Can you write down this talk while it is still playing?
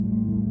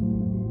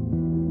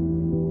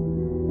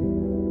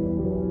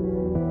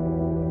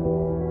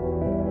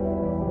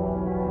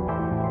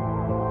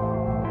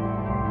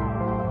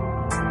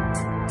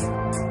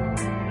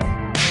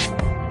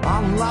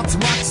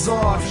anlatmak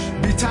zor.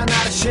 Biten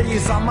her şeyi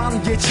zaman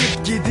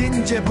geçip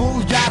gidince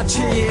bul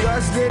gerçeği.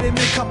 Gözlerimi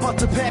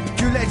kapatıp hep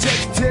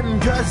gülecektim,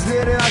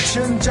 gözleri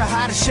açınca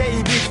her şey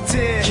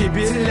bitti.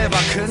 Kibirle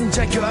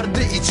bakınca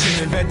gördü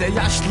içimi ve de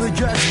yaşlı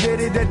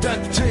gözleri de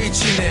döktü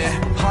içini.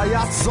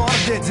 Hayat zor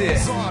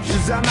dedi,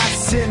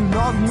 üzemezsin,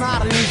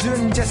 onlar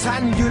üzünce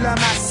sen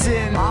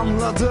gülemezsin.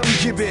 Anladığım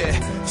gibi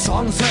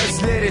son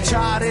sözleri,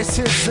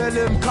 çaresiz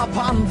ölüm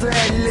kapandı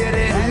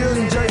elleri.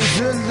 Duyunca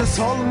üzüldü,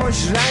 solmuş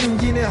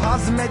rengini,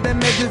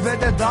 hazmedemedi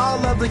ve de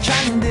dağladı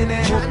kendini.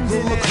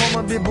 Mutluluk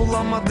onu bir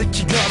bulamadı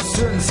ki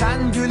görsün,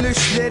 sen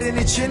gülüşlerin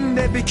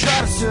içinde bir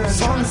körsün.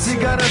 Son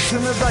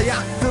sigarasını da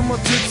yaktı mı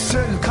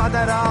tütsün,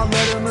 kader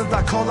ağlarını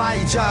da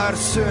kolayca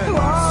örsün.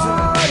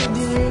 Var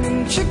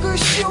diyelim,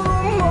 çıkış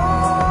yolum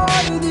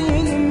var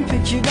diyelim.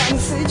 Peki ben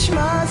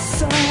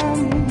seçmezsem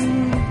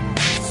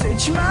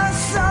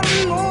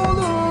ne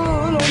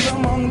olur? O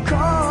zaman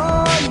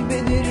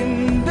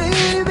kaybederim,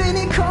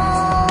 beni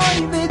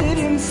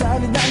kaybederim.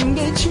 Serden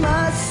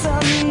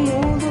geçmezsem ne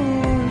olur?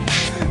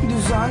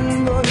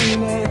 Düzen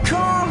böyle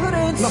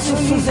kahretsin.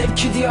 Nasılsın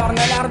zevki diyar,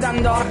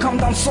 nelerden de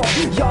arkamdan sor.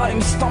 Yarim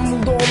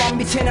İstanbul'da olan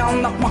biteni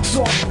anlatmak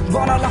zor.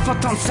 Bana laf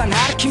atan sen,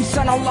 her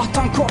kimsen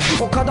Allah'tan kork.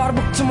 O kadar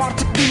bıktım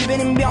artık, bil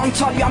benim bir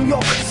Antalya'm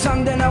yok.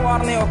 Sende ne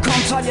var ne yok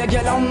Antalya,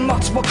 gel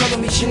anlat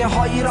bakalım. İçine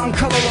hayran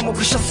kalalım o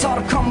kışa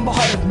sarkan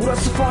baharı.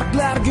 Burası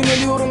farklı, her gün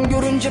ölüyorum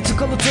görünce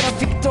tıkalı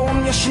trafikte.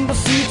 10 yaşında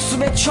simit su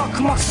ve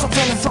çakmak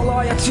satanı.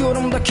 Salağa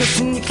yatıyorum da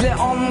kesinlikle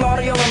anlar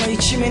yalanı.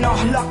 İçimin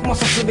ahlak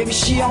masası ve bir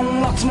şey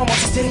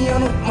anlatmaması seni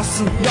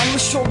yanıltmasın.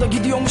 Yanlış yolda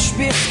gidiyormuş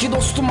bir eski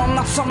dostum,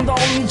 anlatsam da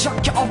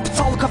olmayacak ki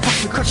aptal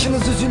kafası.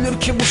 Kaçınız üzülür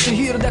ki bu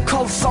şehirde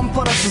kalsam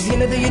parasız.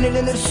 Yine de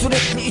yenilenir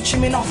sürekli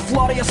içimin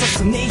aflar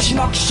yasası. Ne için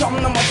akşam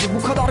namazı,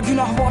 bu kadar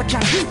günah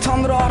varken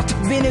Tanrı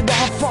artık beni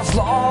daha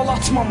fazla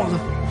ağlatmamalı.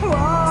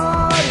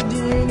 Var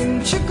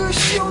diyelim,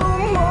 çıkış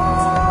yolum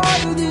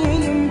var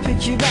diyelim.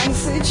 Peki ben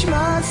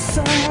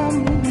seçmezsem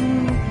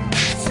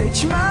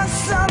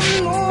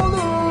ne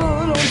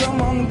olur? O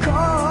zaman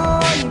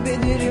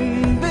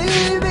kaybederim,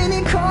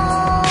 beni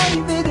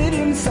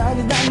kaybederim.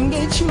 Serden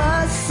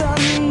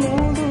geçmezsem ne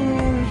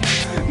olur?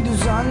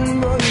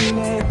 Düzen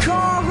böyle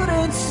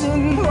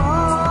kahretsin.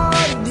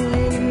 Var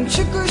diyelim,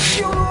 çıkış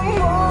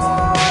yolum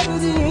var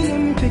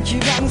diyelim. Peki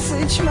ben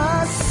seçmezsem